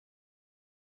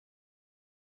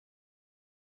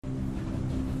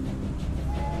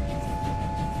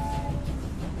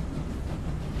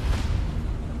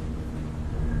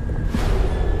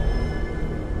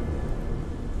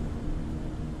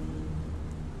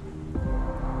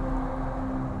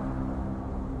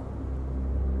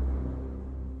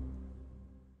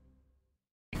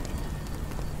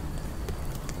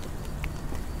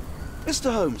Mr.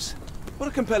 Holmes, what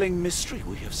a compelling mystery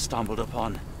we have stumbled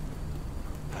upon.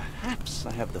 Perhaps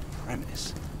I have the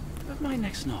premise of my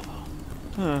next novel.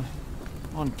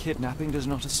 One kidnapping does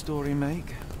not a story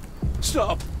make.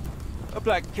 Stop! A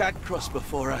black cat crossed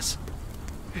before us.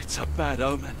 It's a bad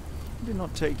omen. I do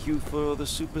not take you for the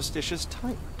superstitious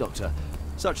type, Doctor.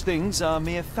 Such things are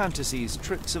mere fantasies,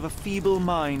 tricks of a feeble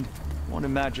mind. One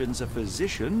imagines a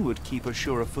physician would keep a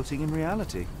surer footing in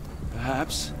reality.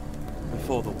 Perhaps.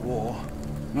 Before the war,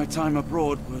 my time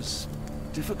abroad was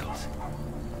difficult.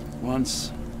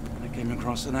 Once, I came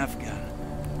across an Afghan,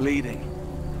 bleeding,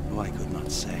 who I could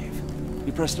not save.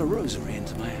 He pressed a rosary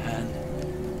into my hand.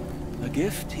 A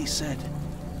gift, he said,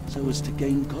 so as to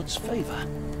gain God's favor.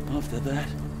 After that...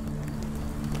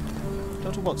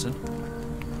 Dr. Watson?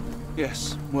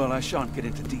 Yes, well, I shan't get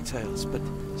into details, but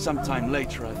sometime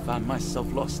later I found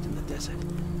myself lost in the desert.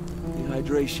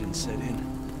 Dehydration set in,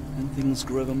 and things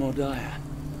grew ever more dire.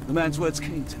 The man's words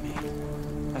came to me.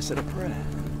 I said a prayer,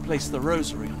 and placed the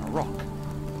rosary on a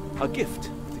rock. A gift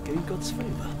to gain God's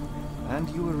favor. And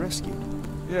you were rescued?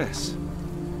 Yes.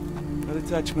 A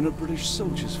detachment of British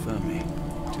soldiers found me.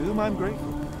 To whom I'm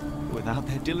grateful. Without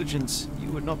their diligence, you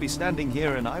would not be standing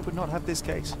here and I would not have this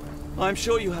case. I'm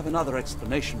sure you have another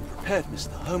explanation prepared,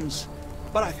 Mr. Holmes,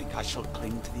 but I think I shall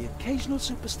cling to the occasional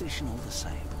superstition all the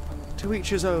same. To each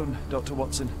his own, Dr.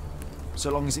 Watson. So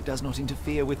long as it does not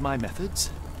interfere with my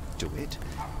methods, do it.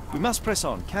 We must press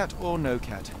on, cat or no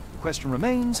cat. The question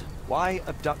remains, why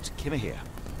abduct Kimihia?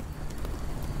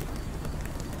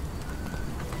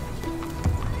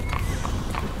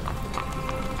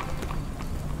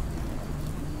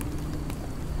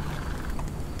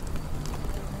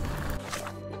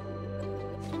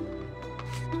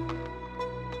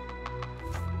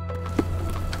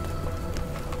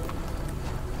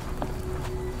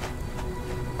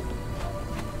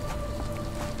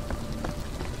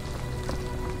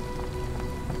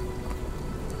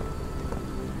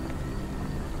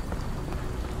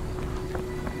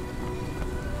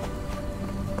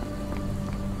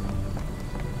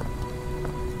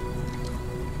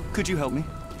 Could you help me?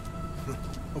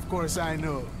 Of course I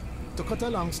know. To cut a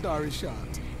long story short.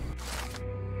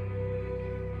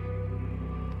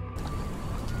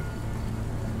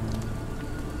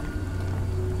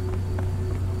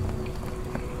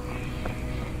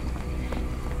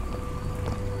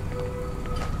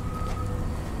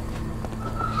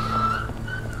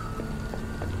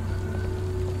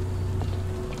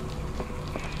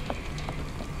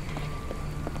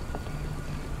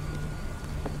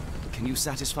 Can you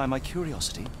satisfy my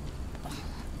curiosity?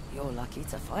 You're lucky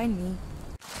to find me.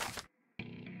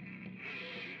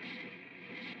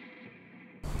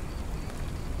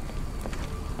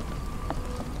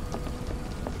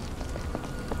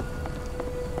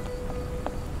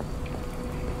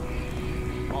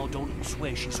 My daughter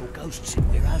swears she saw ghosts in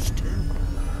warehouse too.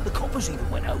 The coppers even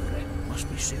went over there. Must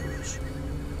be serious.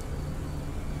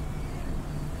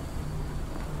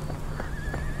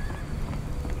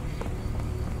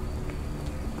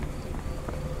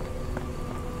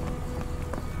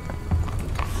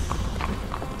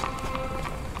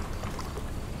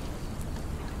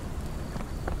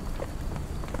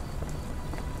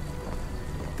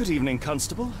 Good evening,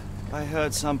 Constable. I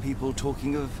heard some people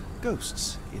talking of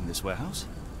ghosts in this warehouse.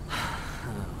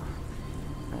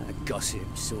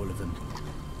 Gossips, all of them.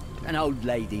 An old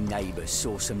lady neighbour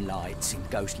saw some lights and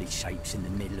ghostly shapes in the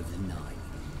middle of the night.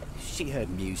 She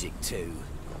heard music too.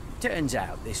 Turns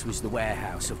out this was the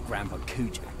warehouse of Grandpa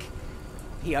Kujak.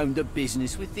 He owned a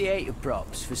business with theatre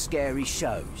props for scary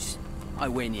shows. I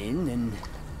went in and...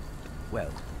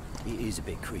 well, it is a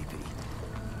bit creepy.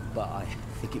 But I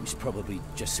think it was probably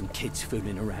just some kids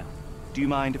fooling around. Do you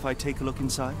mind if I take a look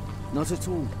inside? Not at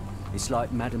all. It's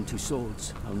like Madame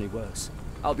Tussauds, only worse.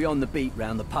 I'll be on the beat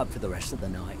round the pub for the rest of the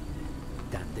night.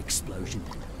 Damned explosion.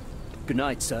 Good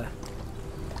night, sir.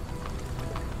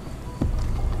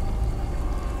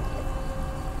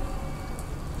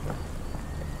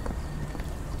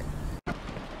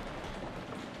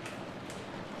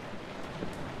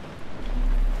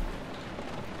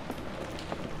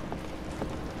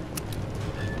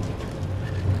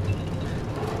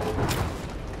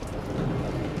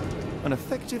 An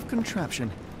effective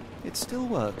contraption. It still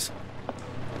works.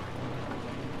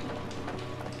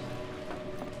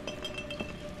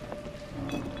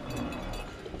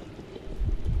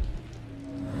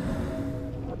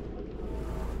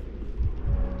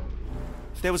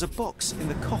 There was a box in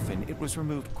the coffin. It was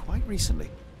removed quite recently.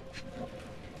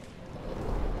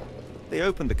 They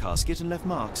opened the casket and left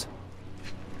marks.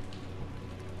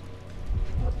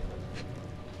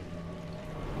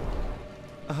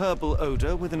 A herbal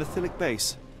odor with an acylic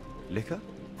base. Liquor?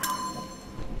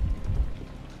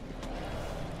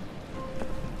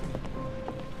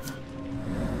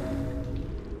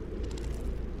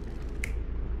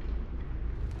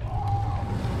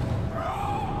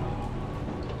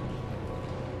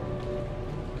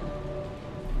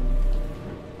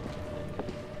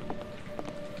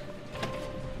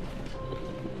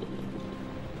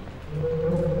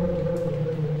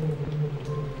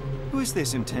 is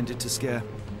this intended to scare?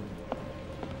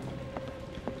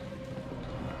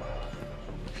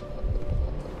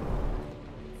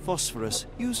 Phosphorus,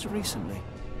 used recently.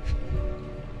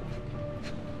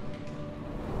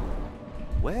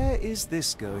 Where is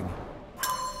this going?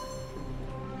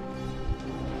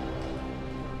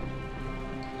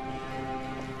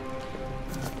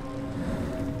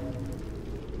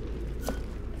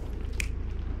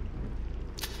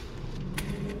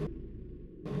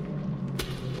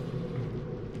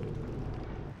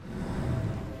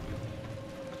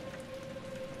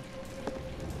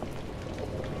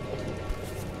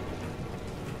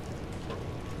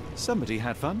 Somebody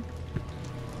had fun.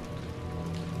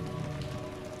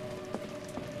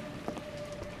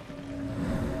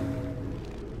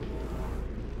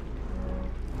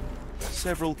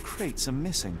 Several crates are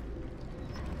missing.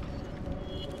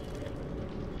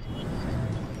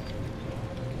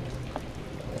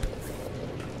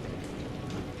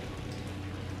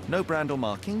 No brand or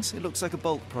markings. It looks like a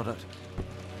bulk product.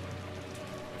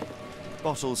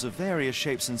 Bottles of various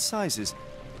shapes and sizes.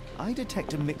 I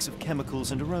detect a mix of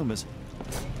chemicals and aromas.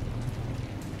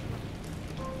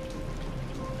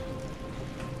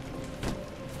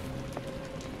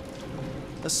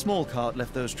 A small cart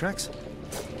left those tracks.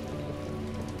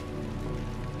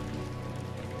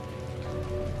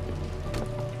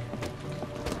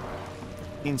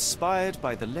 Inspired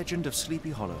by the legend of Sleepy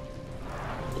Hollow.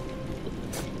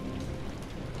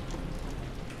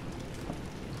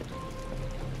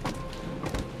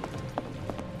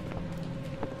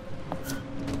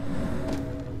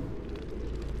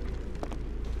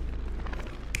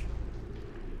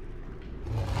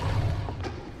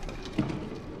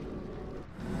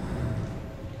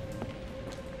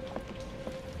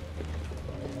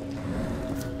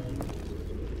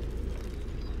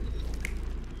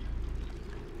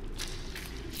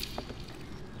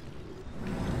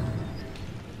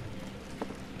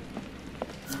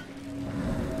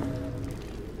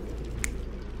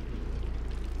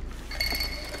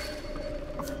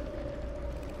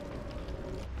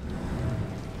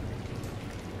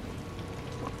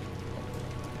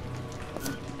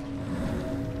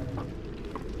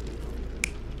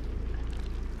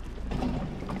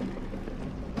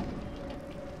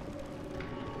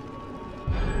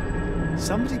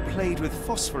 Somebody played with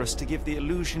phosphorus to give the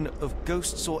illusion of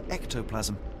ghosts or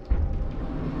ectoplasm.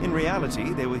 In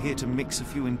reality, they were here to mix a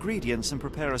few ingredients and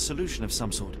prepare a solution of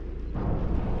some sort.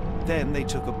 Then they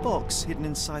took a box hidden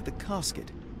inside the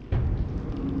casket.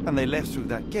 And they left through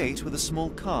that gate with a small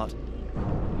cart.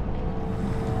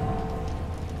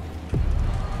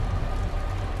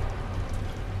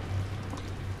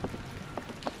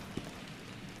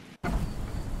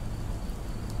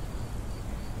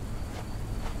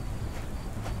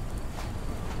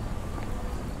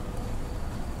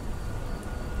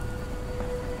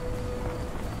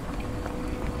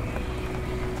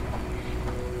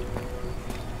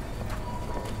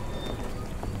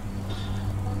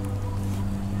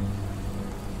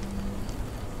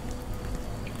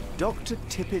 Dr.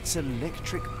 Tippett's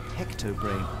electric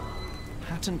pectobrain.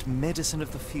 Patent medicine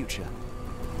of the future.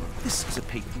 This is a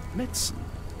patent medicine.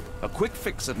 A quick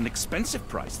fix at an expensive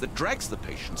price that drags the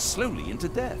patient slowly into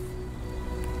death.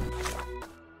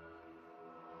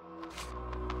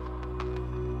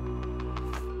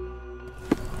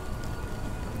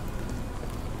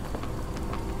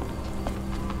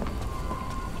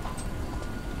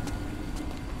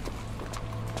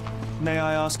 May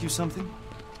I ask you something?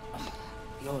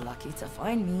 You're lucky to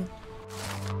find me.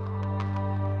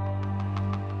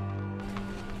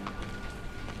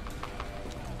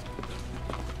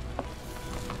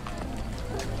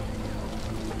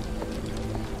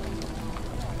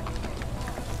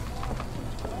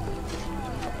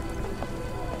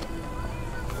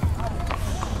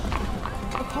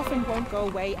 The coffin won't go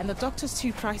away and the doctor's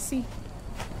too pricey.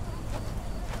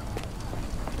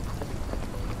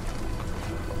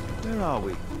 Where are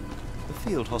we? The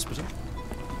field hospital?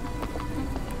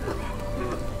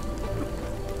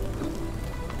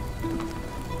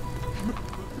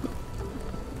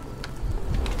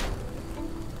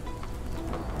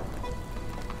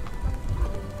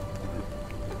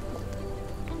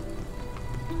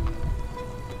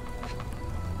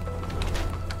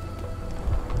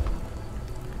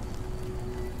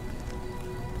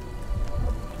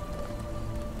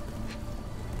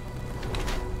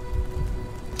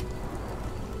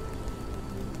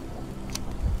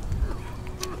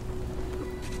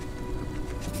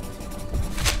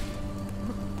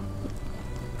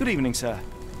 Good evening, sir.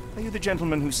 Are you the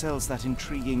gentleman who sells that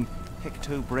intriguing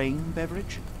pectobrain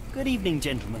beverage? Good evening,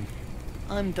 gentlemen.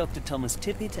 I'm Dr. Thomas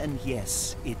Tippett, and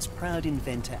yes, its proud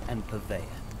inventor and purveyor.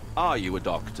 Are you a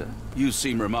doctor? You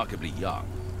seem remarkably young.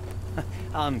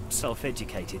 I'm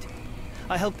self-educated.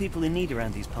 I help people in need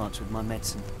around these parts with my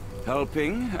medicine.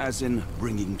 Helping, as in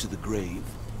bringing to the grave?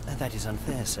 That is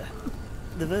unfair, sir.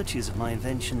 The virtues of my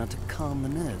invention are to calm the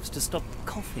nerves, to stop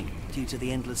coughing due to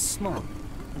the endless smog,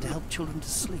 and to help children to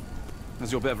sleep.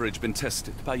 Has your beverage been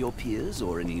tested by your peers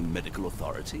or any medical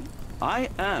authority? I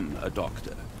am a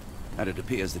doctor, and it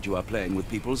appears that you are playing with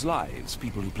people's lives,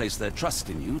 people who place their trust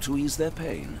in you to ease their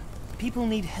pain. People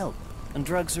need help, and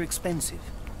drugs are expensive.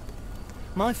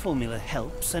 My formula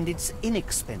helps, and it's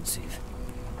inexpensive.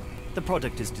 The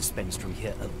product is dispensed from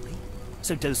here only,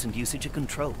 so dose and usage are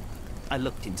controlled. I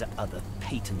looked into other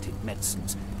patented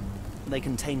medicines. They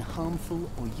contain harmful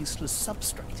or useless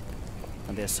substrate,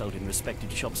 and they're sold in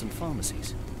respected shops and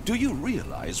pharmacies. Do you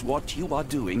realize what you are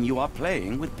doing? You are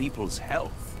playing with people's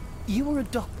health. You are a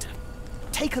doctor.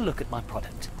 Take a look at my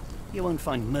product. You won't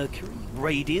find mercury,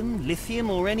 radium, lithium,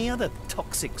 or any other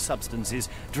toxic substances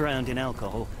drowned in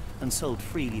alcohol and sold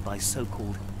freely by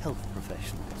so-called health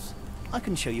professionals. I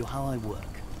can show you how I work.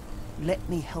 Let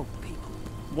me help people.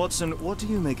 Watson, what do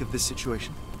you make of this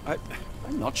situation?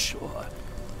 I'm not sure.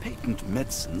 Patent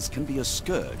medicines can be a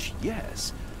scourge,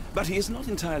 yes, but he is not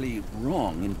entirely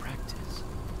wrong in practice.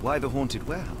 Why the haunted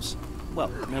warehouse? Well,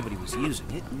 nobody was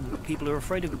using it, and people are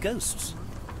afraid of ghosts.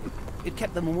 It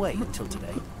kept them away until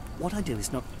today. What I do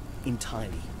is not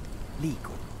entirely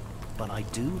legal, but I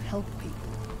do help people.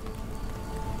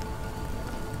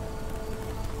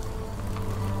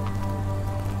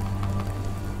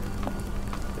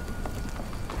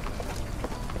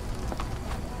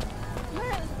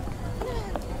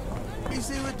 Is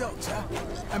there a doctor?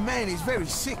 A man is very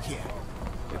sick here.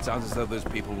 It sounds as though those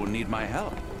people will need my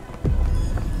help.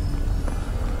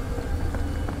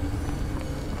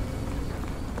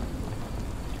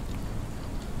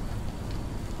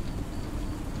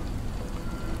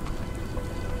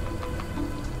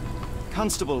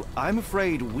 Constable, I'm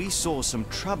afraid we saw some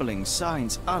troubling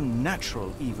signs,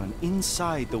 unnatural even,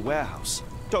 inside the warehouse.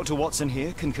 Dr. Watson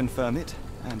here can confirm it,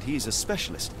 and he's a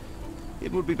specialist.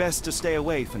 It would be best to stay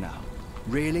away for now.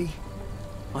 Really?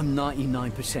 I'm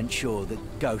 99% sure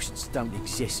that ghosts don't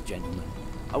exist, gentlemen.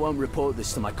 I won't report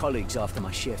this to my colleagues after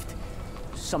my shift.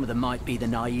 Some of them might be the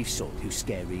naive sort who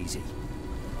scare easy.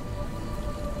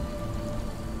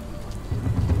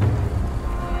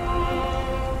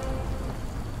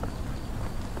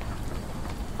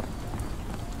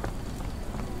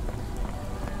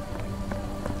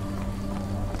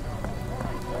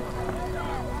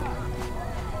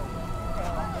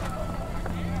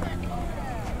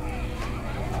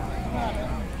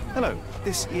 Hello,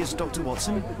 this is Dr.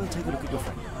 Watson. We'll take a look at your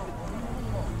friend.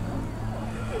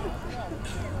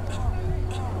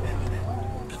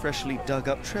 Freshly dug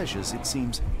up treasures, it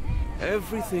seems.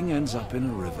 Everything ends up in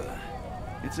a river.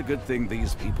 It's a good thing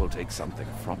these people take something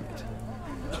from it.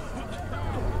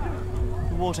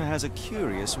 The water has a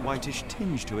curious whitish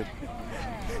tinge to it.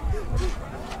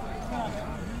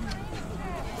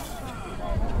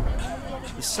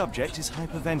 The subject is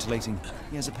hyperventilating.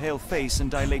 He has a pale face and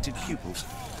dilated pupils.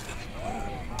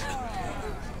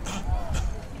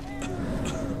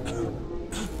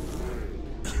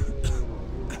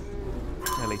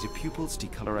 Dilated pupils,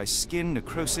 decolorized skin,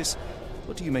 necrosis.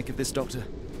 What do you make of this, Doctor?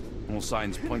 All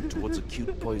signs point towards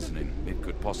acute poisoning. It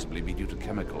could possibly be due to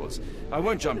chemicals. I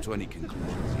won't jump to any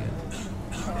conclusions yet.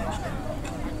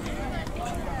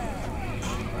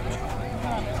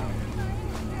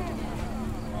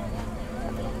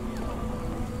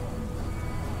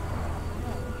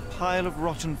 Pile of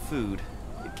rotten food.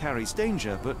 It carries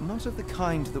danger, but not of the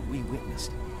kind that we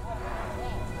witnessed.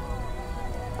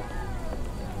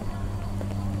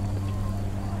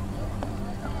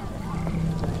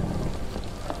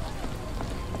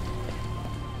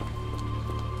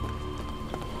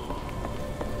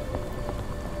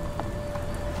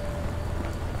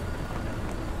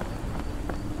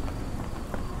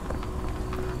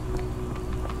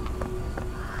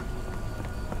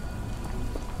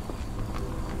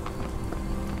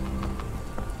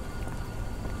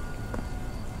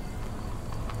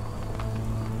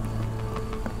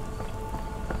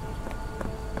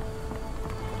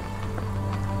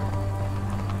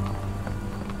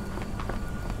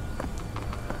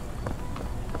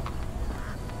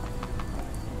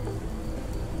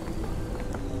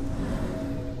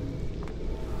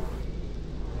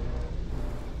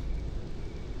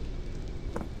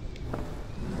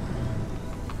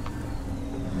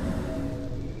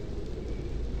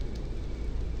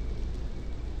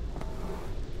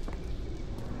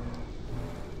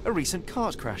 A recent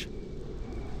cart crash.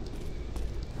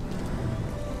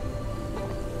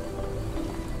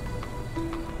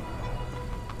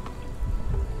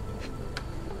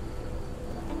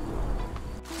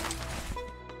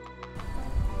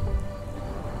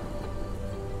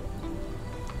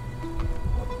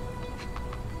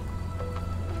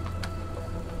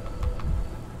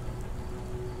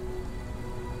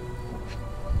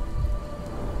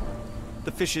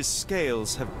 The fish's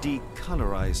scales have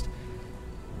decolorized.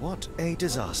 What a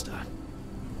disaster.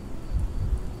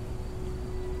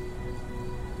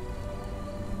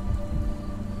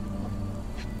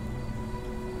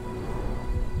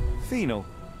 Phenol,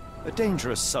 a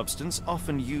dangerous substance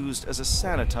often used as a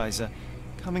sanitizer,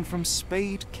 coming from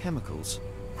Spade Chemicals.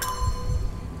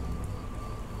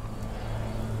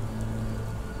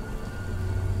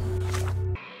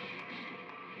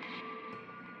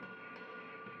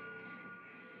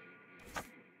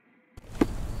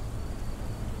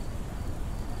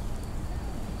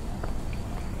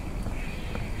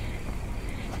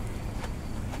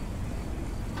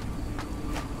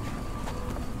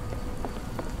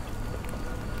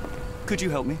 Could you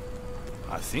help me?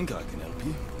 I think I can help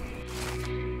you.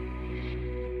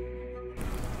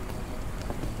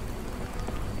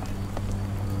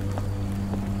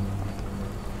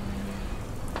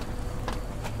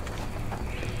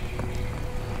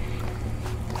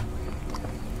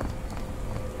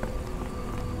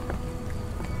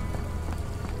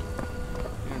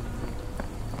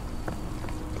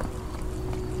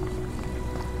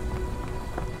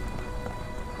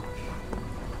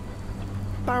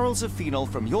 Barrels of phenol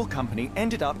from your company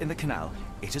ended up in the canal.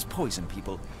 It has poisoned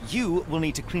people. You will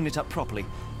need to clean it up properly.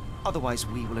 Otherwise,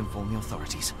 we will inform the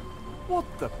authorities. What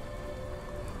the?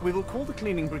 We will call the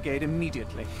cleaning brigade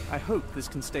immediately. I hope this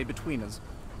can stay between us.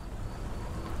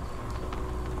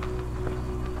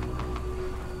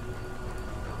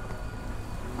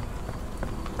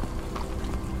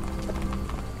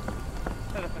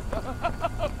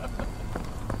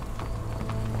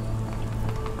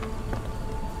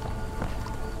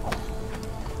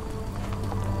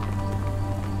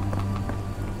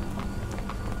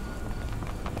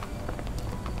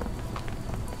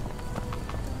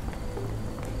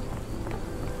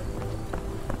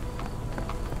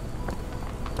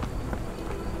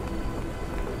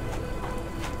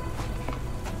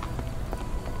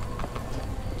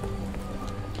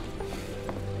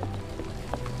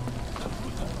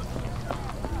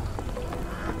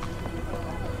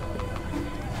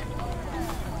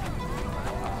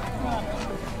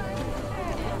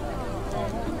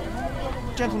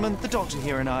 Gentlemen, the doctor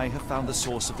here and I have found the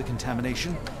source of the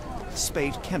contamination.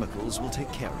 Spade Chemicals will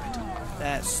take care of it.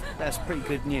 That's pretty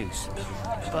good news.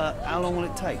 But how long will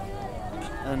it take?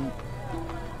 And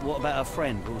what about our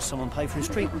friend? Will someone pay for his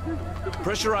treatment?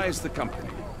 Pressurize the company.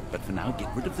 But for now,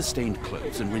 get rid of the stained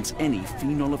clothes and rinse any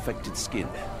phenol-affected skin.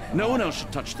 No one else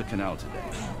should touch the canal today.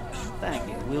 Thank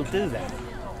you, we'll do that.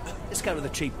 Let's go to the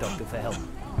chief doctor for help.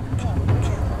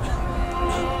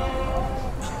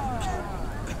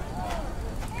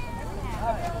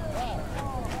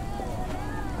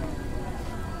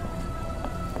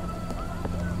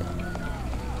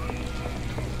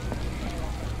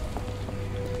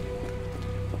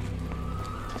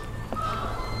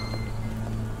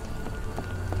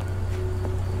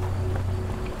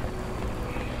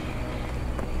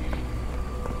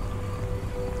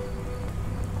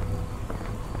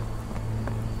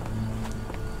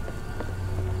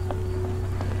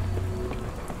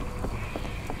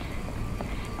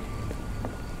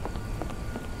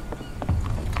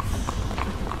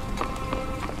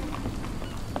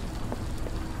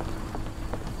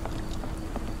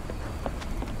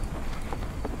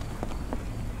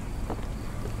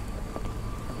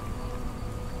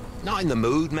 Not in the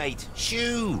mood, mate.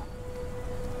 Shoo!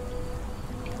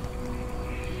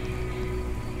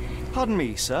 Pardon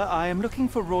me, sir. I am looking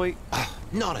for Roy...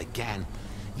 Not again.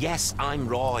 Yes, I'm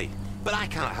Roy, but I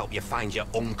can't help you find your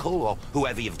uncle or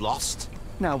whoever you've lost.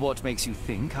 Now, what makes you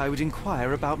think I would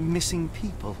inquire about missing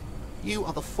people? You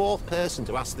are the fourth person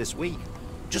to ask this week.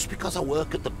 Just because I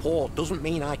work at the port doesn't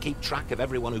mean I keep track of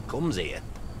everyone who comes here.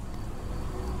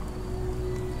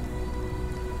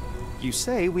 You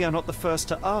say we are not the first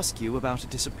to ask you about a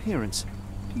disappearance.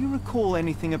 Do you recall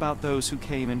anything about those who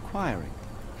came inquiring?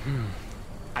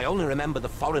 I only remember the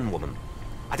foreign woman.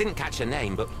 I didn't catch her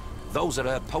name, but those are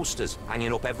her posters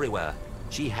hanging up everywhere.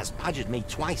 She has badgered me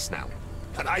twice now,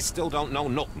 but I still don't know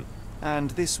nothing. And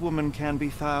this woman can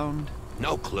be found?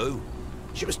 No clue.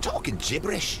 She was talking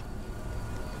gibberish.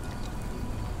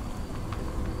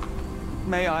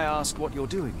 May I ask what you're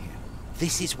doing here?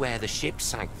 This is where the ship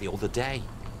sank the other day.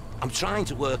 I'm trying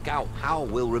to work out how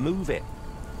we'll remove it.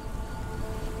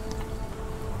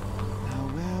 Now,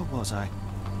 where was I?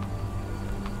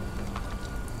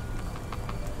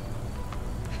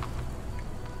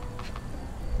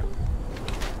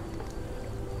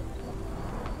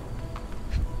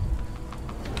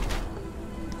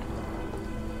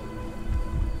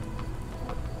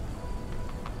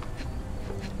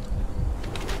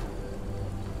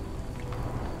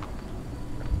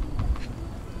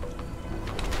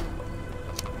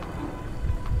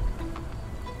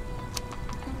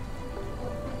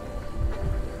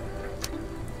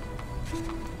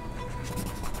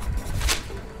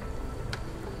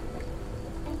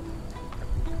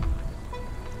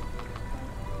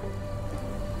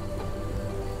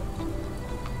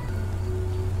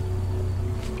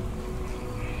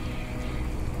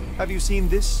 Have you seen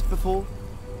this before?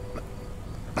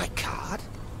 My card?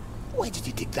 Where did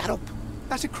you dig that up?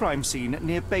 At a crime scene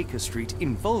near Baker Street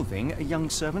involving a young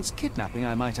servant's kidnapping,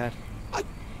 I might add.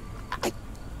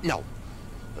 No.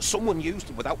 Someone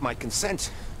used it without my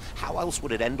consent. How else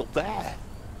would it end up there?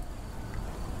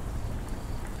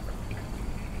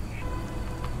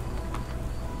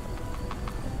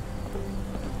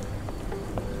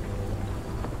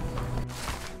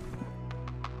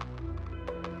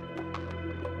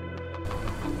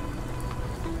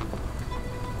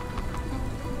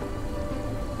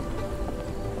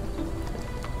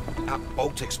 That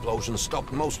boat explosion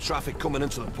stopped most traffic coming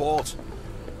into the port.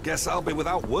 Guess I'll be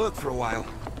without work for a while.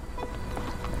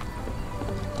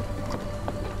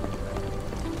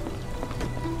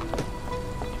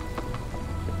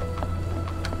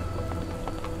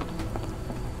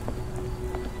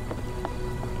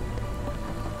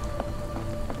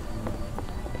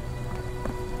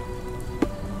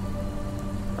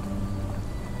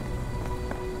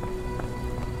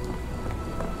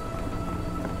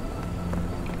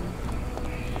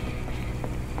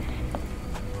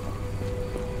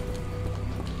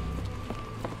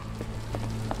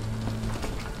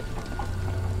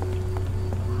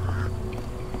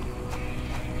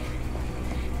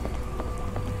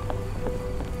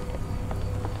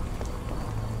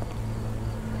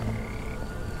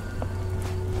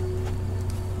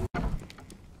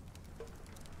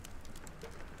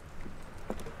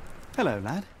 Hello,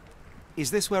 lad. Is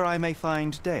this where I may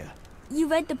find Daya? You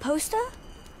read the poster?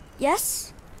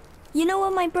 Yes? You know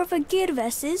where my brother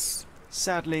Girves is?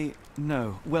 Sadly,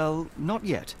 no. Well, not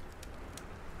yet.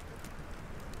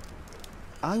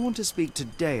 I want to speak to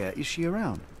Daya. Is she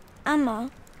around?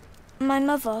 Amma, my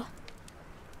mother.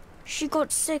 She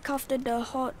got sick after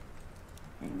the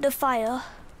fire.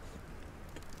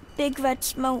 Big red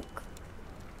smoke.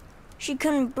 She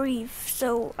couldn't breathe,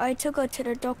 so I took her to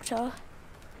the doctor.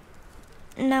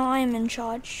 Now I am in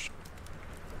charge.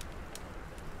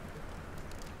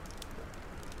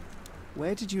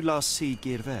 Where did you last see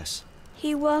Girves?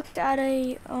 He worked at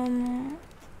a,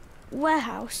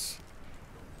 warehouse.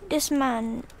 This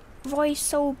man, Roy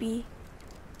Solsby,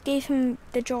 gave him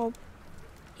the job.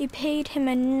 He paid him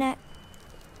a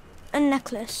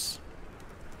necklace.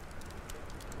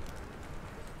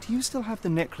 Do you still have the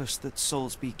necklace that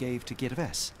Solsby gave to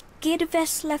Girves?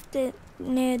 Girves left it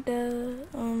near the,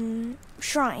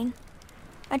 shrine.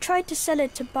 I tried to sell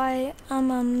it to buy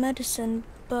Amma medicine,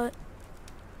 but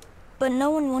no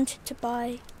one wanted to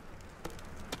buy.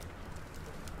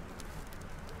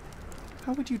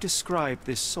 How would you describe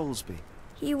this Solsby?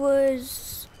 He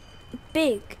was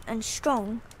big and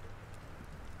strong.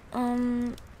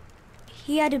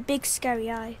 He had a big scary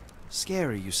eye.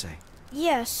 Scary, you say?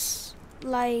 Yes,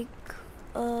 like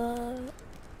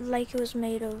it was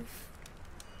made of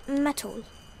metal.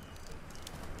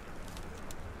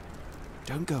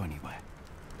 Don't go anywhere.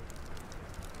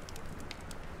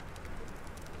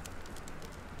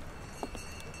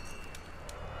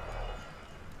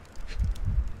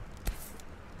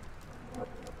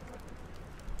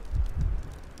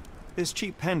 This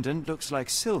cheap pendant looks like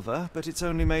silver, but it's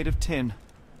only made of tin.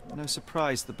 No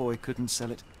surprise the boy couldn't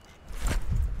sell it.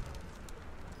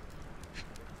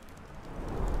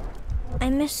 I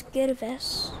miss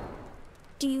Girves.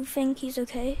 Do you think he's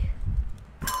okay?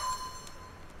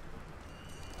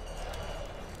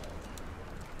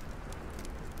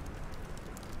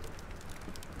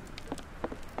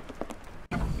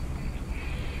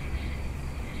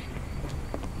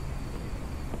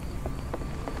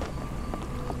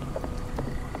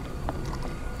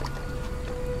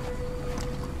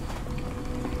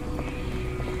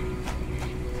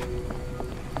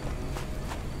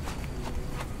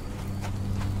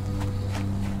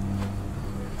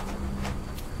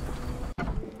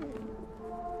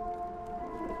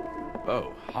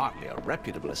 Oh, hardly a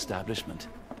reputable establishment.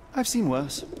 I've seen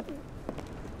worse.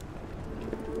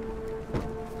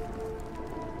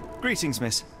 Greetings,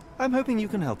 miss. I'm hoping you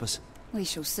can help us. We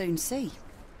shall soon see.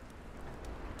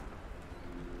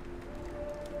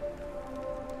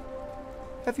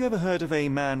 Have you ever heard of a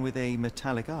man with a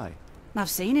metallic eye? I've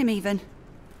seen him even.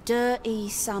 Dirty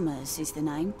Summers is the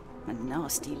name. A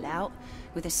nasty lout,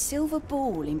 with a silver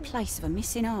ball in place of a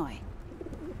missing eye.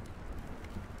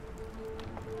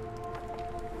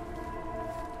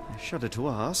 I shudder to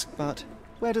ask, but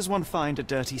where does one find a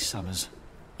Dirty Summers?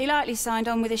 He likely signed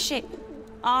on with a ship.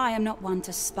 I am not one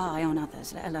to spy on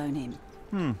others, let alone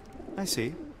him. I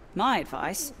see. My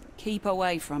advice, keep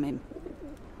away from him.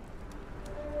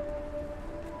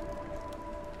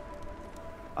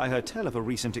 I heard tell of a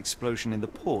recent explosion in the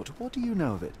port. What do you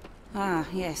know of it? Ah,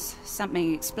 yes.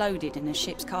 Something exploded in a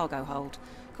ship's cargo hold.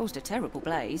 Caused a terrible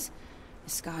blaze. The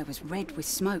sky was red with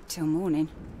smoke till morning.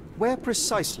 Where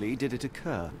precisely did it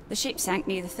occur? The ship sank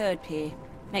near the 3rd pier,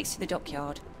 next to the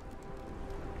dockyard.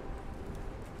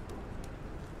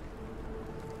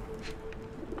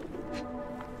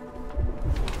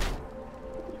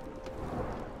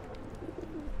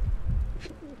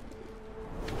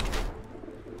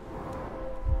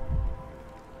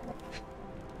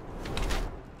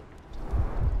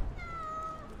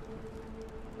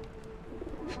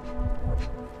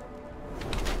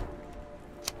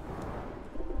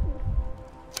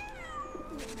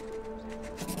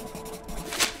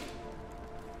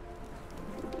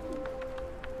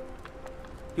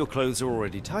 Your clothes are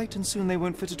already tight, and soon they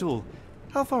won't fit at all.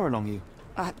 How far along are you?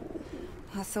 I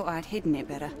thought I'd hidden it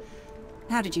better.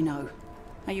 How did you know?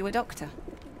 Are you a doctor?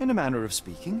 In a manner of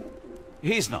speaking.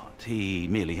 He's not. He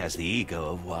merely has the ego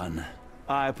of one.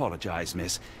 I apologize,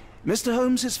 miss. Mr.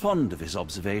 Holmes is fond of his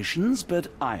observations, but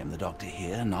I am the doctor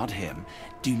here, not him.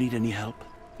 Do you need any help?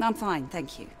 I'm fine,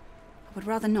 thank you. I would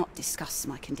rather not discuss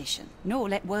my condition, nor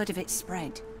let word of it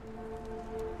spread.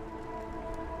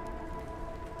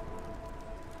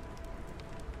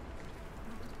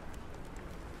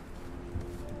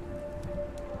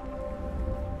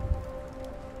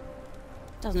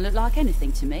 Doesn't look like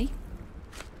anything to me.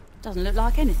 Doesn't look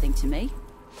like anything to me.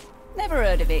 Never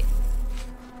heard of it.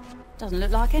 Doesn't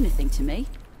look like anything to me.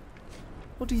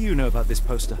 What do you know about this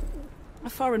poster? A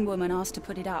foreign woman asked to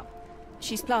put it up.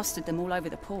 She's plastered them all over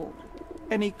the pool.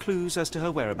 Any clues as to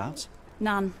her whereabouts?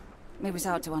 None. It was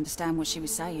hard to understand what she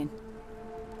was saying.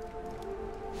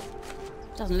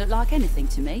 Doesn't look like anything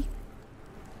to me.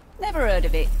 Never heard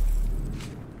of it.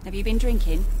 Have you been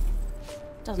drinking?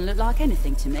 Doesn't look like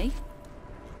anything to me.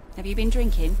 Have you been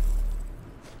drinking?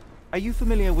 Are you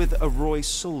familiar with a Roy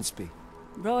Solsby?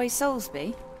 Roy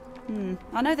Solsby?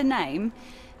 I know the name,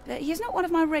 but he's not one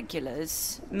of my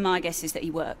regulars. My guess is that he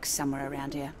works somewhere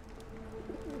around here.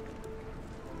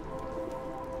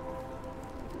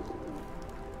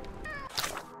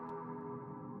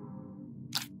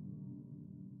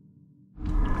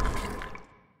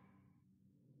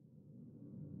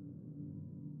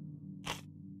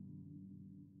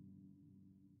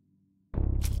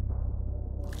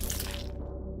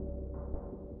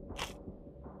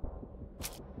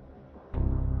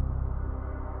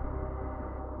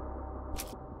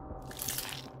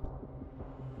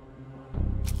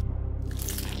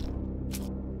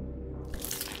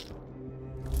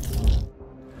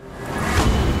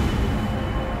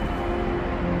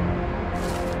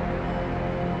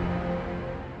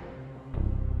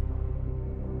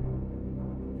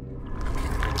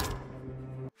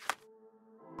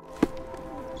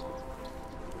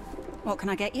 What can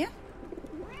I get you?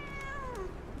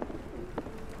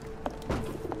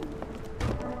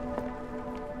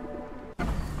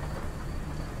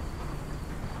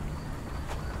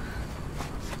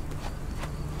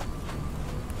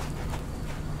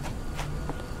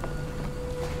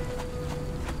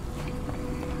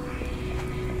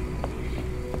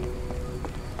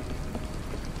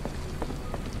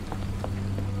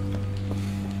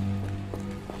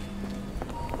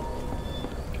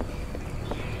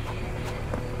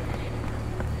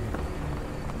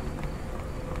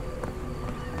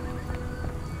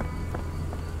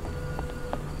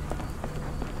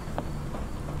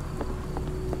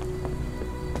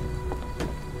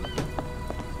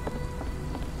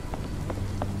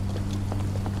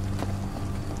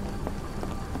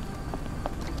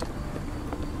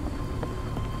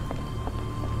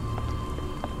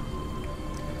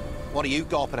 What are you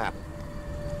gawping at?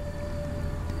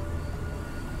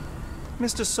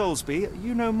 Mr. Solsby,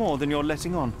 you know more than you're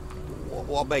letting on.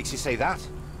 What makes you say that?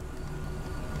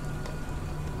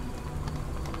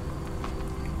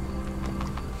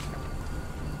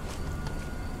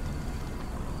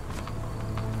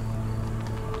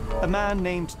 A man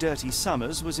named Dirty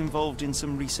Summers was involved in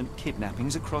some recent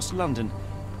kidnappings across London.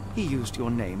 He used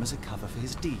your name as a cover for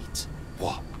his deeds.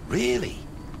 What? Really?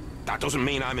 That doesn't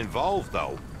mean I'm involved,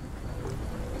 though.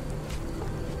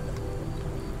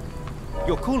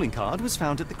 Your calling card was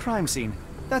found at the crime scene.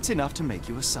 That's enough to make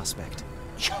you a suspect.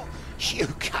 You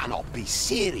cannot be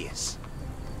serious.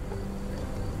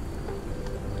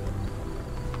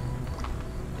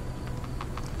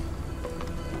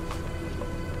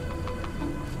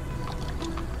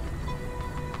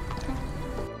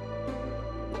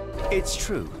 It's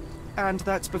true. And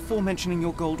that's before mentioning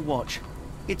your gold watch.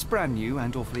 It's brand new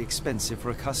and awfully expensive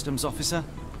for a customs officer.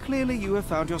 Clearly you have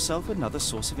found yourself another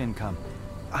source of income.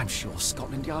 I'm sure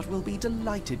Scotland Yard will be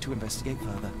delighted to investigate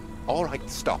further. All right,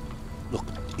 stop. Look,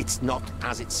 it's not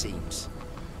as it seems.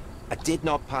 I did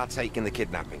not partake in the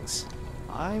kidnappings.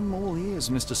 I'm all ears,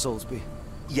 Mr. Solsby.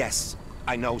 Yes,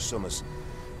 I know Summers.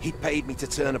 He paid me to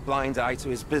turn a blind eye to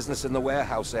his business in the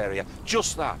warehouse area.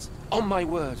 Just that. On my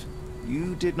word.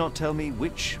 You did not tell me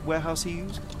which warehouse he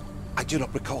used? I do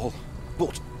not recall,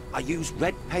 but I used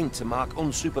red paint to mark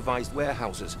unsupervised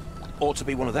warehouses. Ought to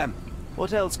be one of them.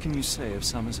 What else can you say of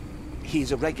Summers?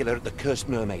 He's a regular at the Cursed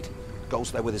Mermaid.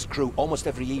 Goes there with his crew almost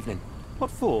every evening. What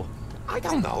for? I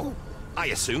don't know. I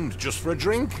assumed just for a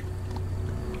drink.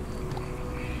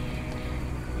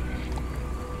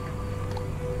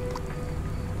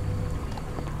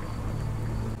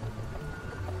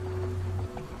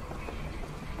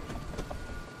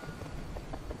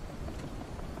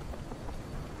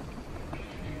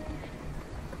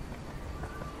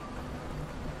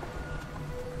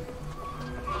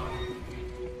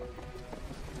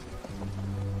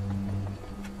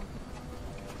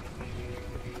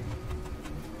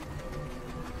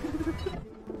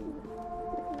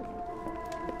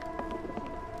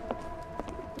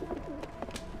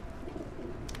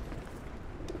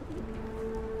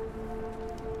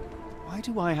 Why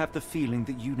do I have the feeling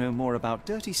that you know more about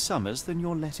Dirty Summers than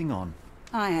you're letting on?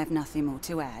 I have nothing more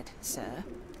to add, sir.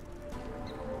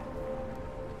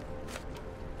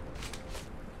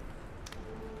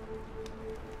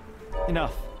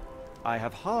 Enough. I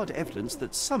have hard evidence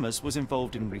that Summers was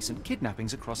involved in recent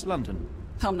kidnappings across London.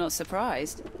 I'm not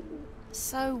surprised.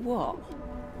 So what?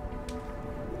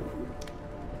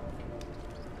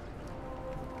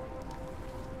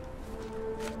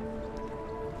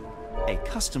 A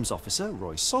customs officer,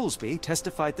 Roy Solsby,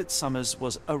 testified that Summers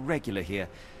was a regular here.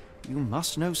 You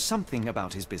must know something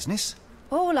about his business.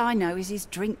 All I know is his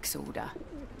drinks order.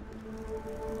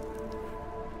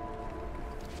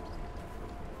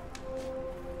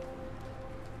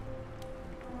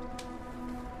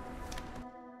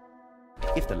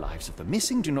 If the lives of the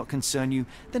missing do not concern you,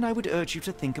 then I would urge you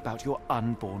to think about your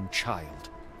unborn child.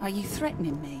 Are you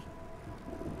threatening me?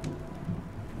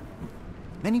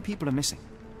 Many people are missing,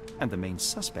 and the main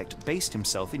suspect based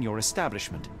himself in your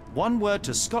establishment. One word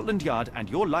to Scotland Yard and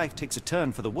your life takes a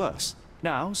turn for the worse.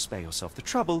 Now, spare yourself the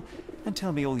trouble and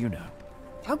tell me all you know.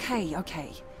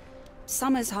 Okay.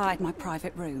 Summers hired my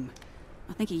private room.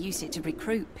 I think he used it to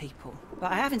recruit people,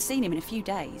 but I haven't seen him in a few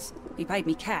days. He paid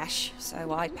me cash,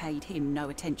 so I paid him no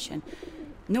attention.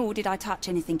 Nor did I touch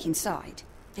anything inside.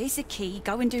 Here's the key,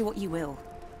 go and do what you will.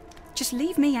 Just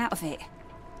leave me out of it.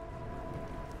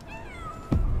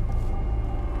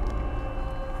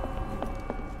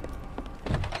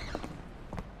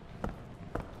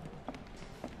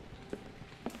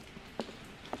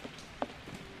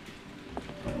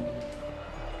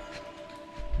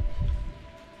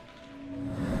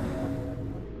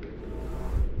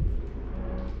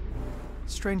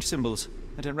 Strange symbols.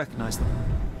 I don't recognize them.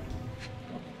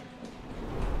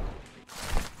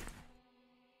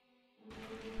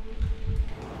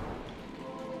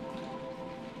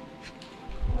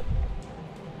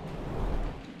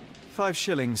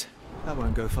 £5. That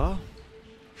won't go far.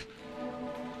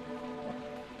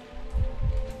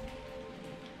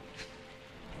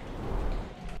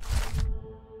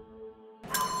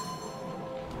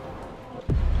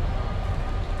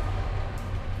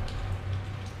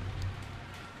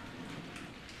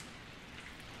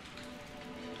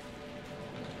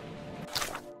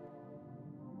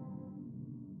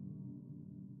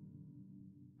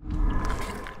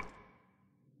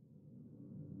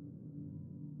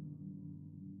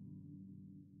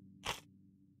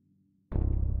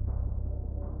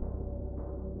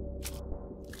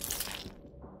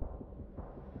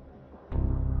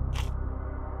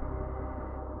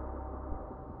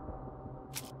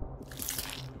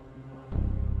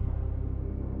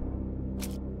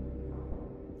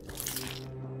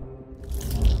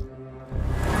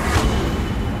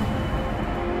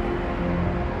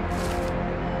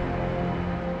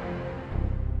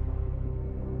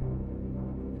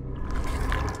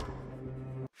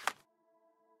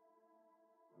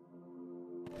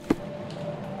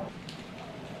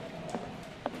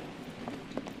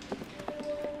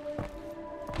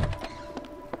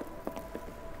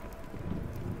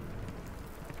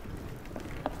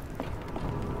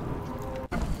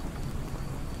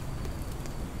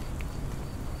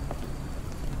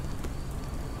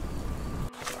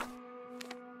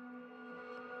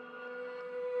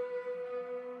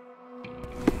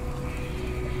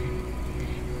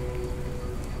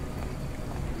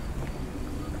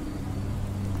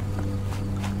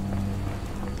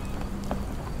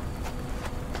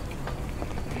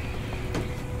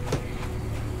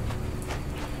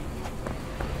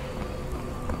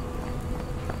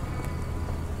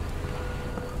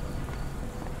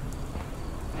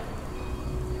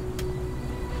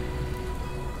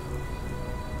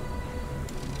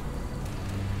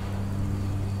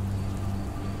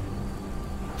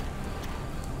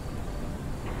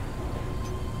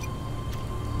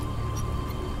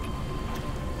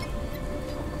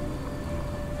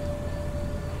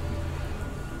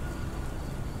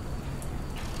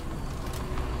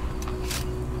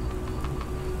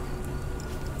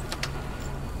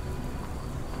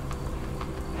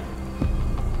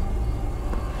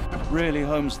 Really,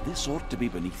 Holmes, this ought to be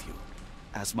beneath you.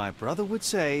 As my brother would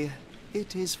say,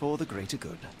 it is for the greater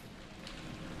good.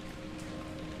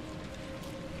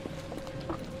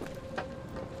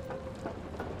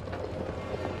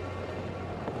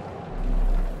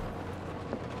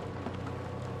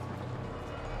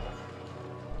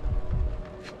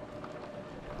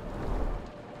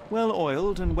 Well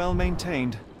oiled and well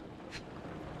maintained.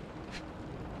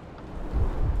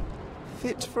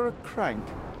 Fit for a crank.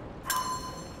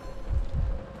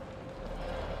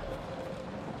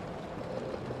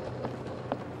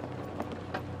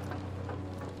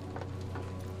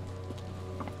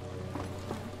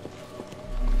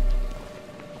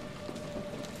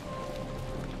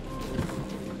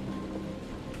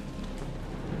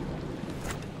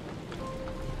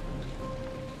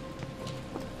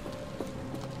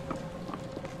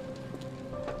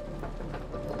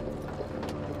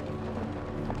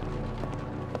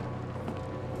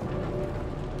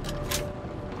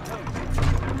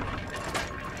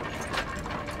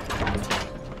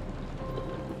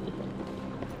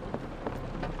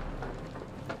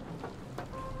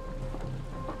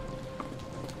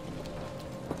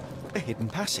 A hidden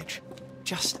passage,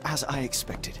 just as I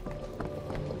expected.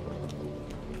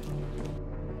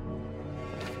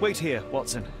 Wait here,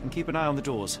 Watson, and keep an eye on the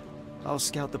doors. I'll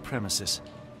scout the premises.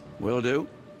 Will do.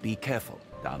 Be careful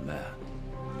down there.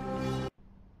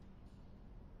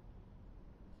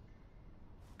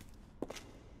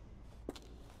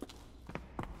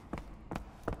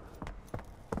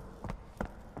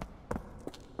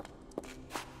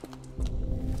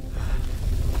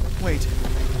 Wait,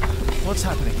 what's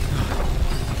happening?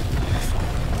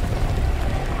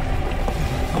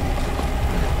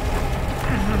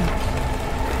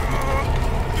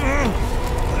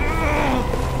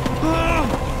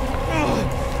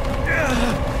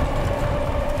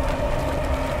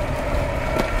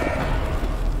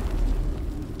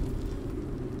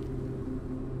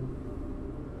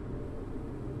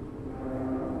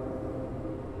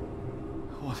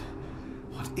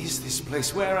 What is this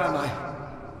place? Where am I?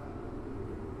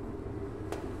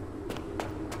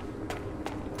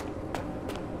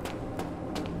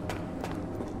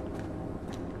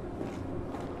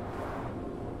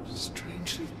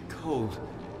 Strangely cold.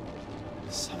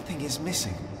 Something is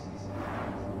missing.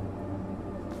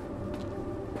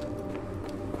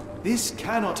 This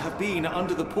cannot have been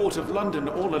under the port of London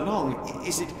all along.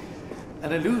 Is it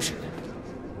an illusion?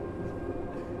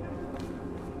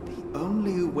 The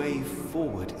only way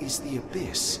forward is the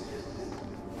abyss.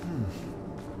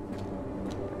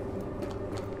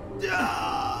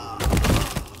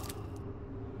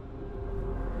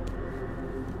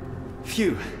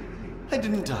 Phew, I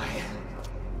didn't die.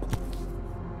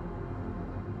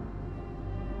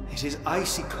 It is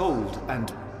icy cold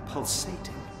and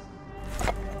pulsating.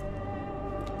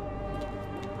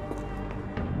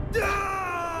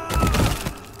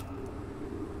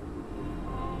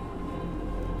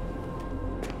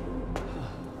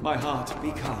 My heart,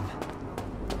 be calm.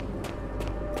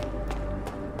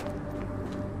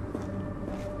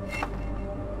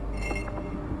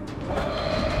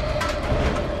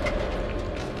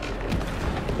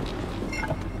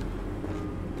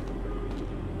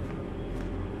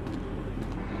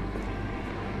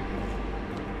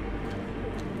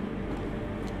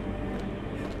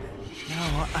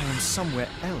 Now I am somewhere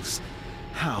else.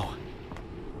 How?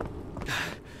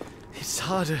 It's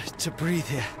harder to breathe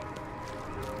here.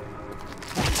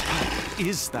 What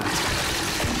is that?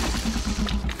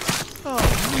 Oh,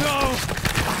 no!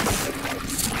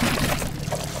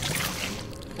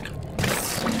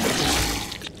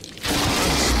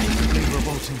 Unspeakably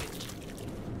revolting.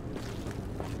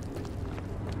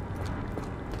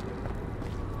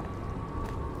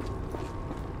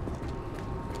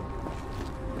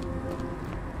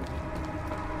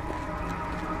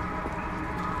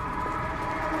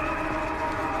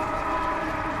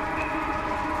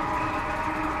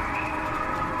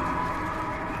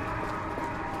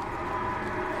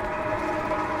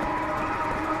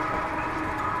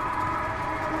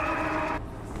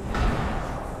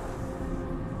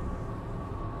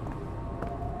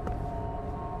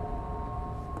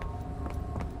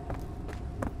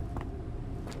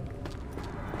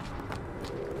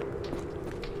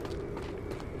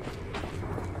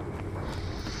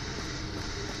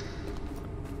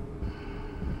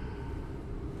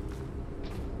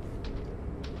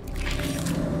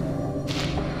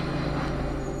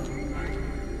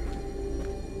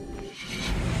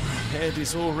 Head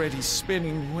is already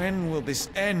spinning. When will this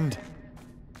end?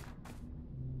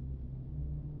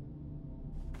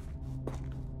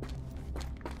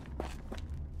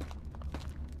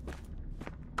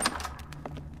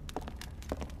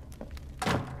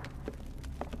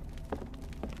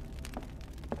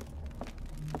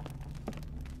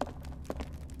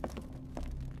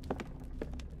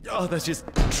 Oh, that is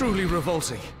truly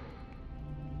revolting.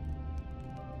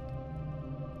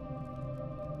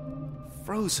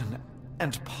 Frozen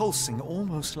and pulsing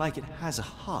almost like it has a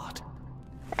heart.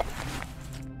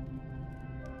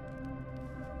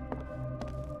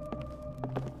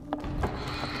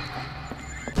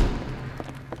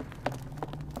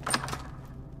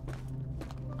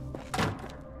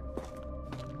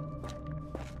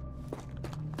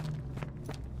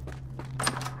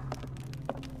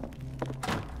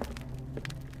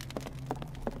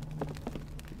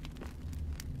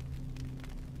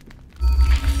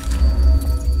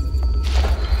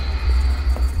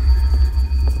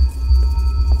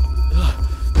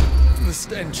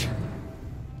 Stench.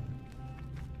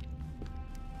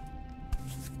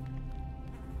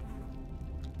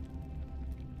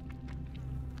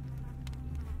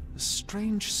 A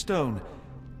strange stone.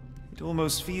 It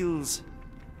almost feels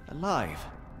alive.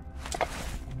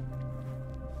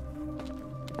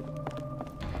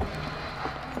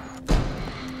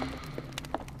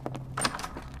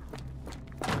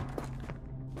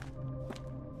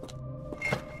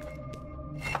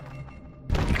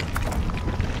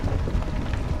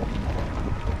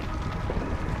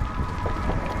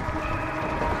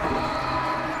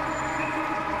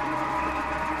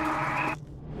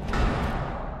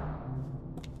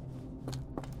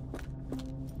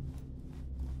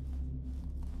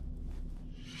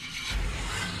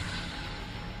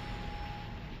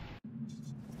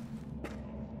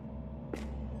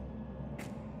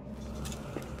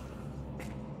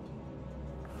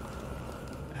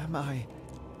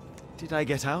 Did I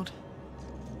get out?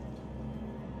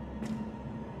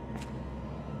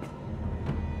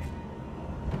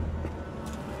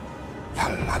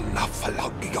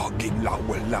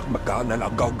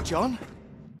 John?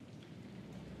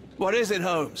 What is it,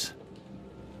 Holmes?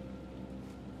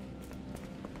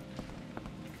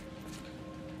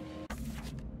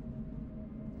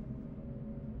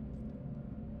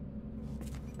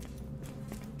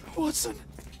 Watson?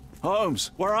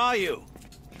 Holmes, where are you?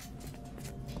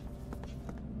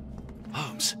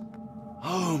 Holmes.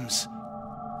 Holmes.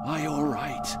 Are you all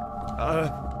right?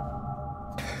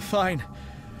 Fine.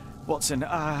 Watson,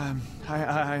 I'm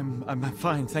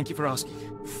fine, thank you for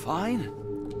asking. Fine?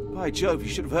 By Jove, you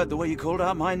should have heard the way you called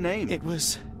out my name. It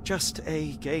was just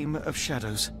a game of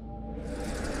shadows.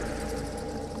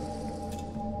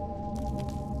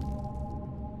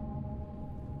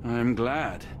 I'm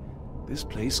glad. This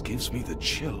place gives me the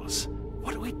chills.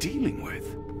 What are we dealing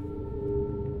with?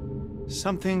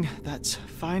 Something that's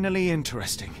finally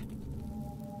interesting.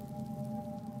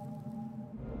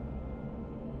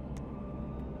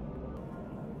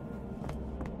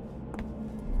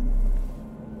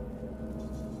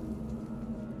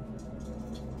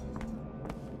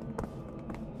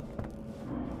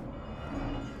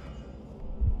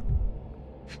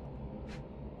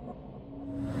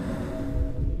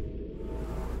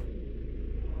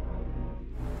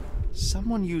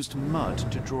 Someone used mud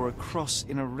to draw a cross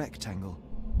in a rectangle.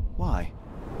 Why?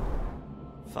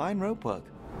 Fine rope work.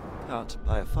 Cut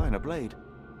by a finer blade.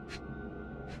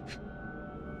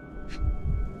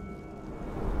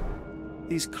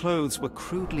 These clothes were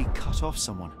crudely cut off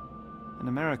someone. An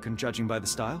American, judging by the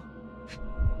style.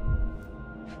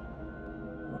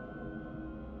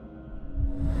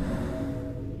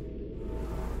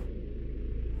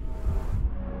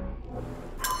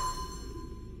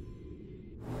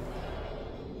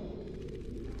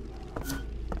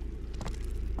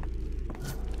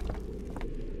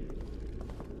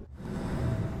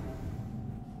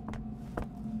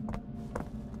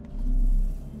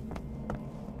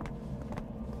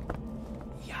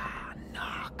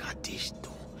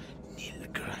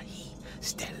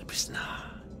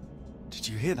 Did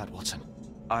you hear that, Watson?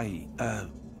 I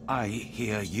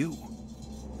hear you.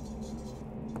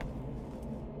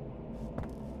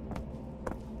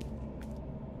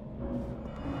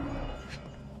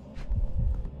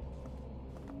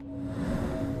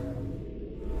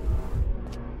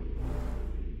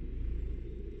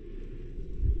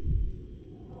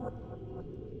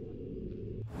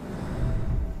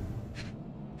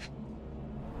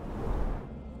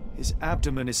 His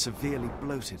abdomen is severely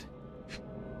bloated.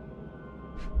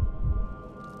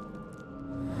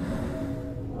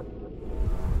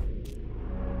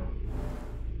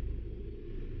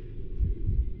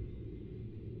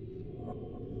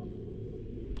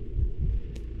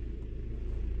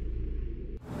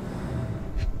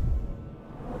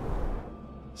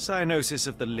 Cyanosis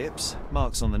of the lips,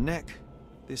 marks on the neck.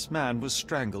 This man was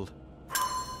strangled.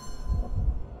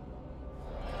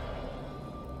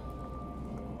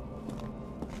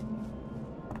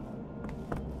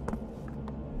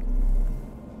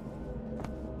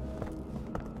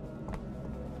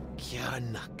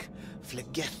 Kiarnak,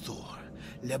 Flegethor,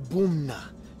 Lebumna,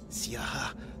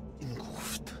 Siaha,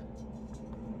 Inguft.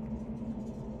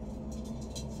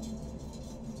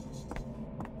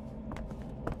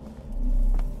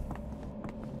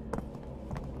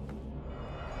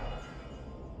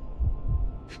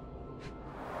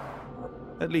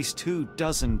 At least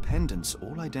 24 pendants,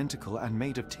 all identical and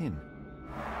made of tin.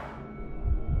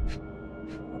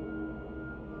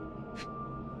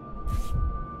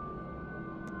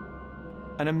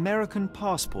 An American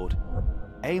passport.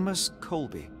 Amos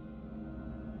Colby.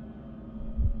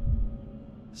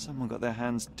 Someone got their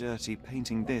hands dirty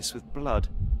painting this with blood.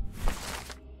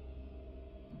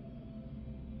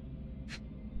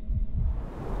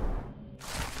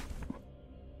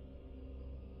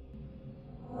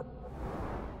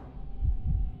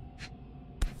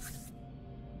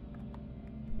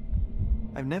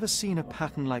 I've never seen a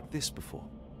pattern like this before.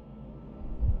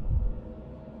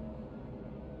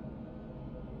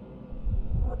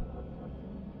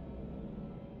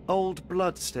 Old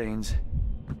blood stains.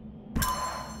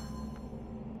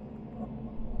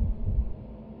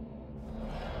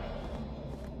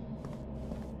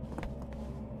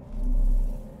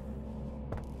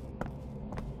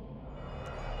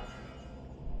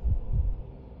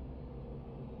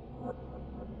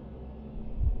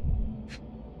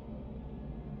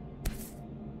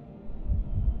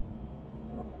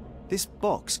 This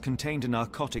box contained a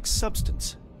narcotic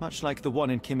substance, much like the one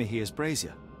in Kimihia's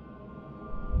brazier.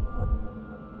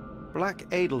 Black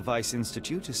Edelweiss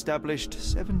Institute, established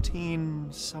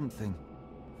 17-something.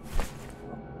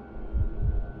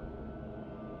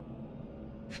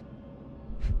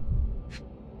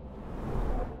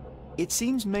 It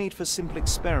seems made for simple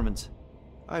experiments.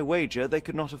 I wager they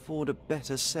could not afford a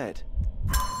better set.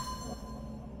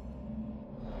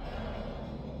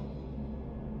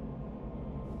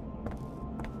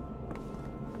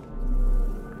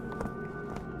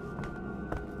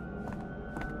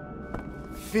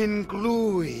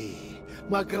 Finglui,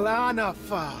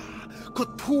 Maglanafa,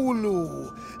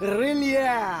 Kutulu,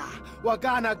 Rilia,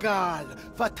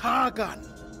 Waganagal, Vatagan.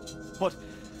 What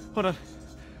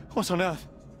on earth?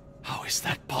 How is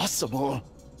that possible?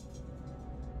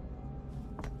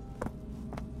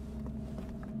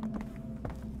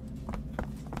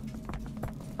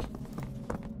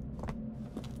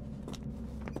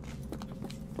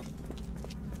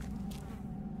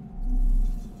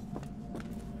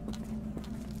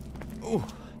 Oh,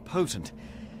 potent.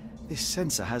 This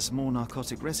sensor has more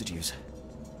narcotic residues.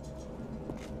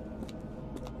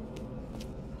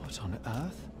 What on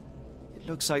earth? It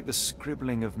looks like the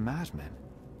scribbling of madmen.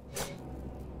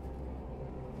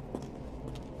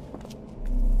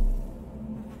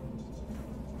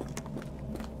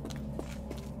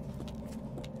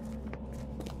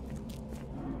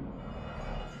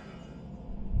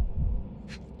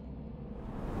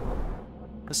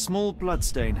 A small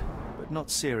bloodstain, but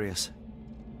not serious.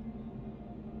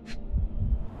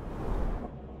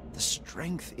 The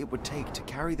strength it would take to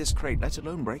carry this crate, let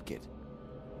alone break it.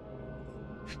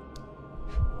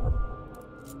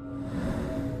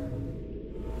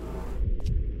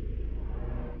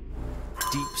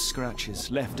 Deep scratches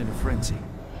left in a frenzy.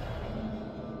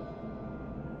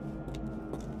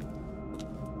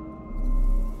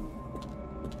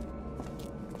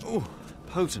 Oh,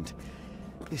 potent.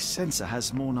 This sensor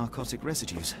has more narcotic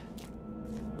residues.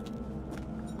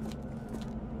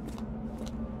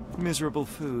 Miserable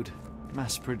food,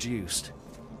 mass-produced.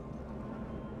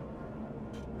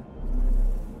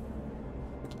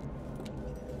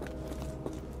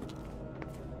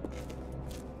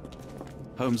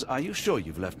 Holmes, are you sure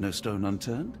you've left no stone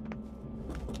unturned?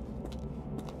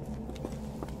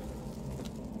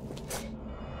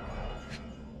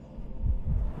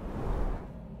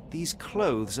 These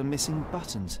clothes are missing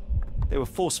buttons. They were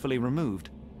forcefully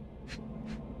removed.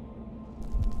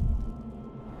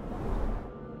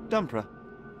 Dumpra,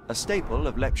 a staple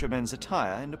of lecturemen's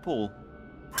attire in Nepal,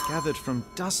 gathered from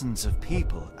dozens of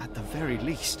people at the very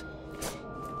least.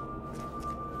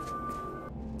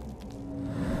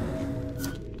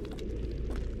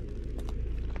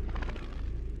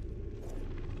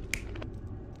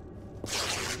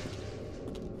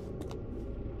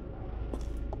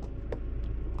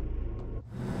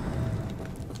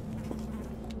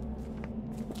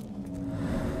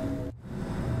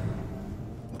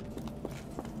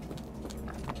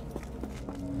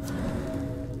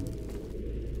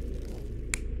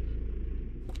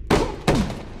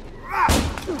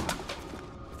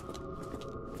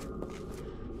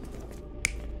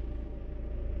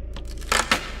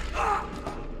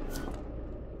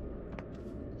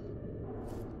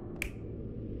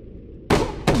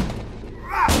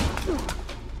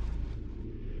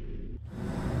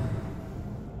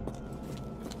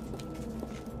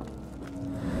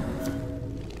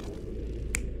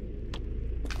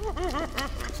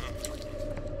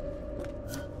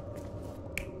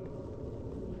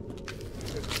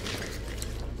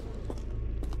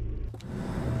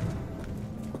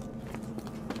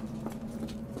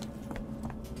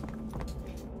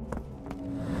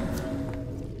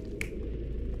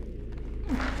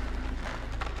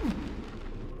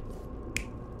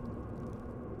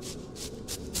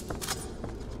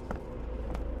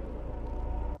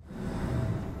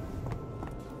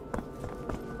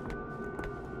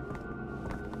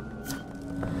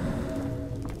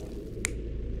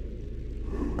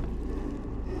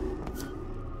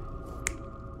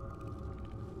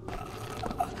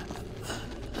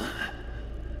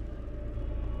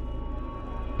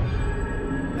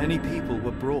 Many people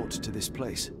were brought to this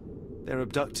place. Their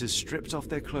abductors stripped off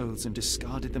their clothes and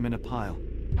discarded them in a pile.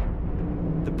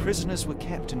 The prisoners were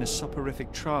kept in a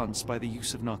soporific trance by the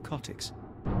use of narcotics.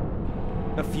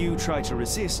 A few tried to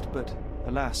resist, but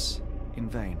alas, in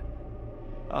vain.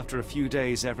 After a few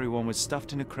days, everyone was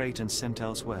stuffed in a crate and sent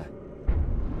elsewhere.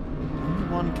 Only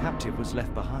one captive was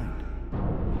left behind.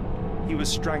 He was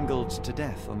strangled to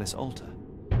death on this altar.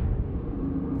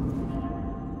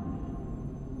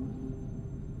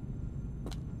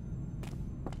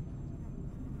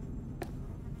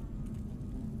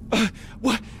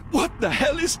 What the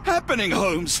hell is happening,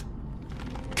 Holmes?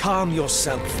 Calm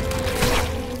yourself.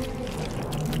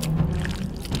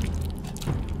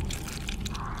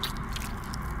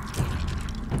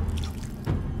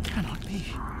 Cannot be.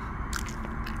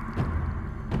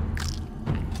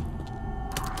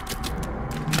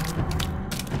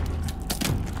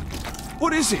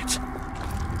 What is it?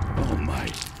 Oh my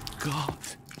God.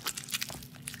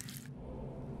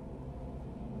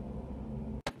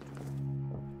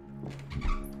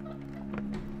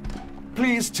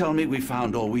 Please tell me we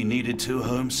found all we needed to,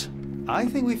 Holmes. I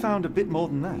think we found a bit more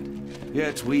than that.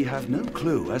 Yet we have no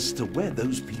clue as to where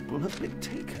those people have been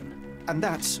taken. And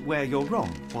that's where you're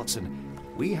wrong, Watson.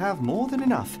 We have more than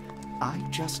enough. I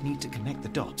just need to connect the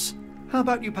dots. How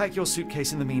about you pack your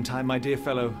suitcase in the meantime, my dear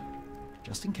fellow?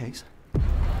 Just in case.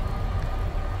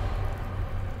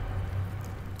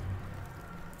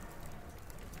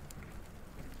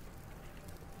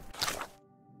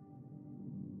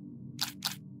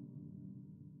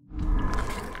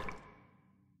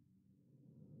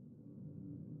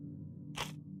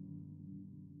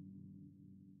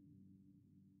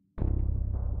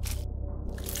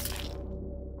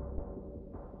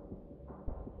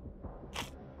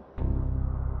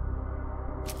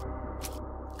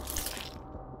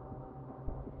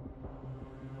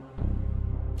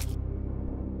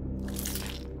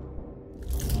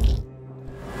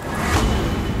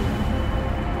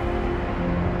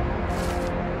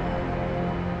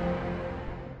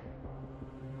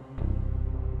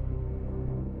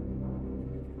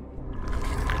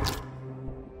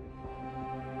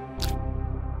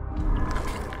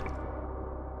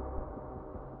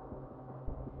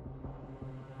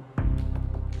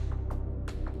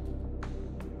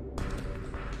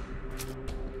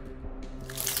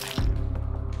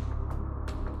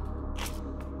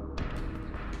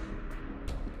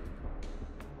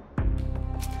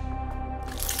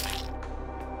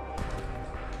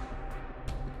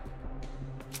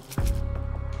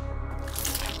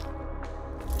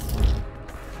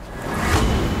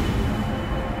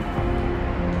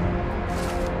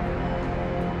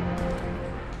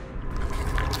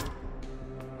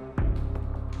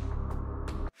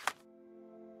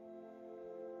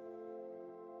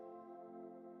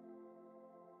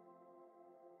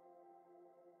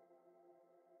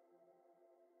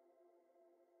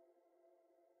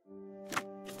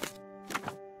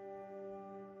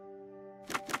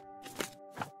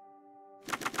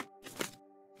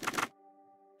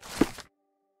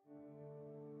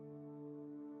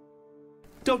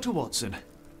 Dr. Watson,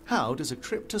 how does a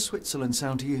trip to Switzerland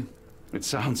sound to you? It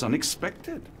sounds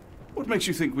unexpected. What makes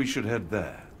you think we should head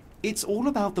there? It's all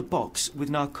about the box with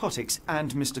narcotics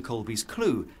and Mr. Colby's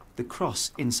clue, the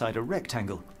cross inside a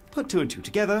rectangle. Put two and two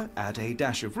together, add a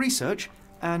dash of research,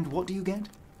 and what do you get?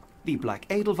 The Black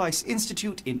Edelweiss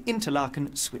Institute in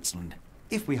Interlaken, Switzerland.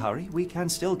 If we hurry, we can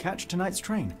still catch tonight's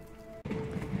train.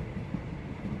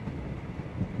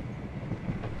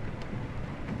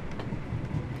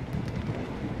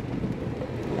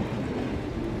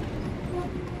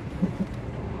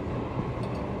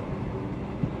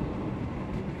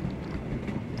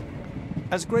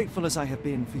 As grateful as I have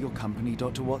been for your company,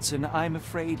 Dr. Watson, I'm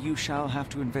afraid you shall have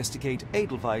to investigate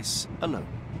Edelweiss alone.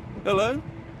 Hello?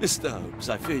 Mr. Holmes,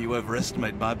 I fear you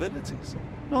overestimate my abilities.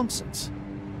 Nonsense.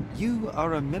 You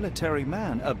are a military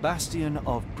man, a bastion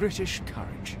of British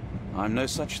courage. I'm no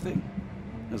such thing.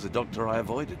 As a doctor, I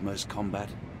avoided most combat,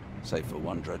 save for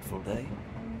one dreadful day.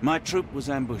 My troop was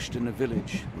ambushed in a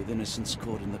village with innocents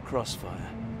caught in the crossfire.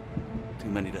 Too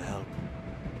many to help.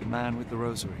 The man with the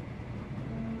rosary.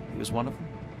 He was one of them?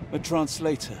 A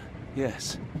translator,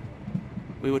 yes.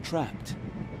 We were trapped.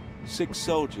 6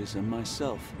 soldiers and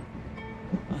myself.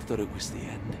 I thought it was the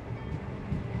end.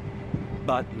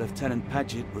 But Lieutenant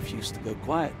Paget refused to go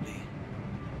quietly.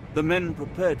 The men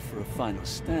prepared for a final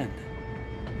stand.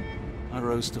 I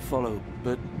rose to follow,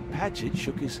 but Paget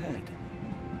shook his head.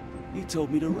 He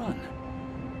told me to run.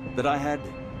 That I had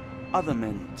other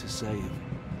men to save.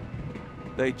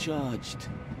 They charged,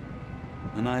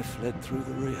 and I fled through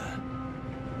the rear.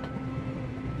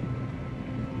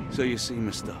 So you see,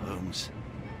 Mr. Holmes,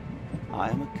 I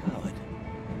am a coward.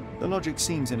 The logic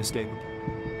seems inescapable.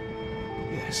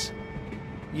 Yes.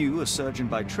 You, a surgeon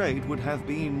by trade, would have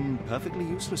been perfectly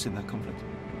useless in that conflict.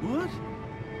 What?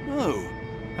 No.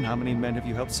 And how many men have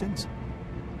you helped since?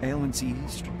 Ailments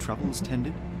eased, troubles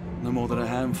tended? No more than a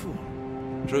handful.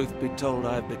 Truth be told,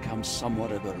 I have become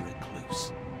somewhat of a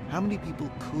recluse. How many people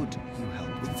could you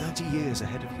help with 30 years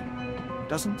ahead of you?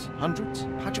 Dozens? Hundreds?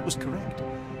 Patchett was correct.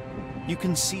 You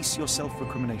can cease your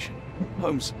self-recrimination.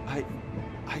 Holmes, I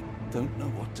don't know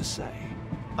what to say.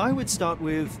 I would start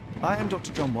with, I am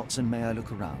Dr. John Watson, may I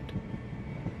look around?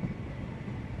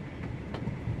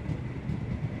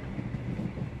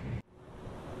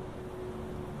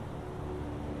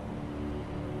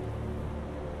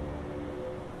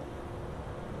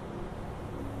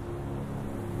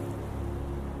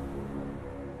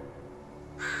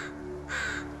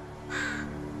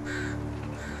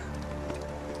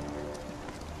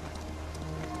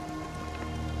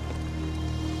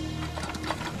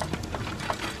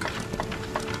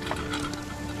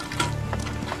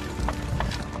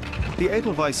 The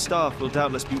Edelweiss staff will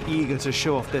doubtless be eager to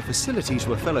show off their facility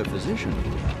to a fellow physician.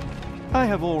 I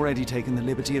have already taken the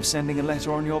liberty of sending a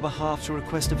letter on your behalf to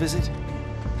request a visit.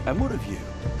 And what of you?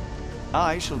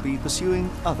 I shall be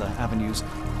pursuing other avenues.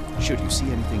 Should you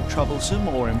see anything troublesome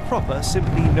or improper,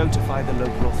 simply notify the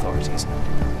local authorities.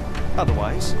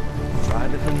 Otherwise, try a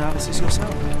little analysis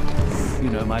yourself.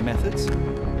 You know my methods.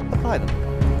 Apply them.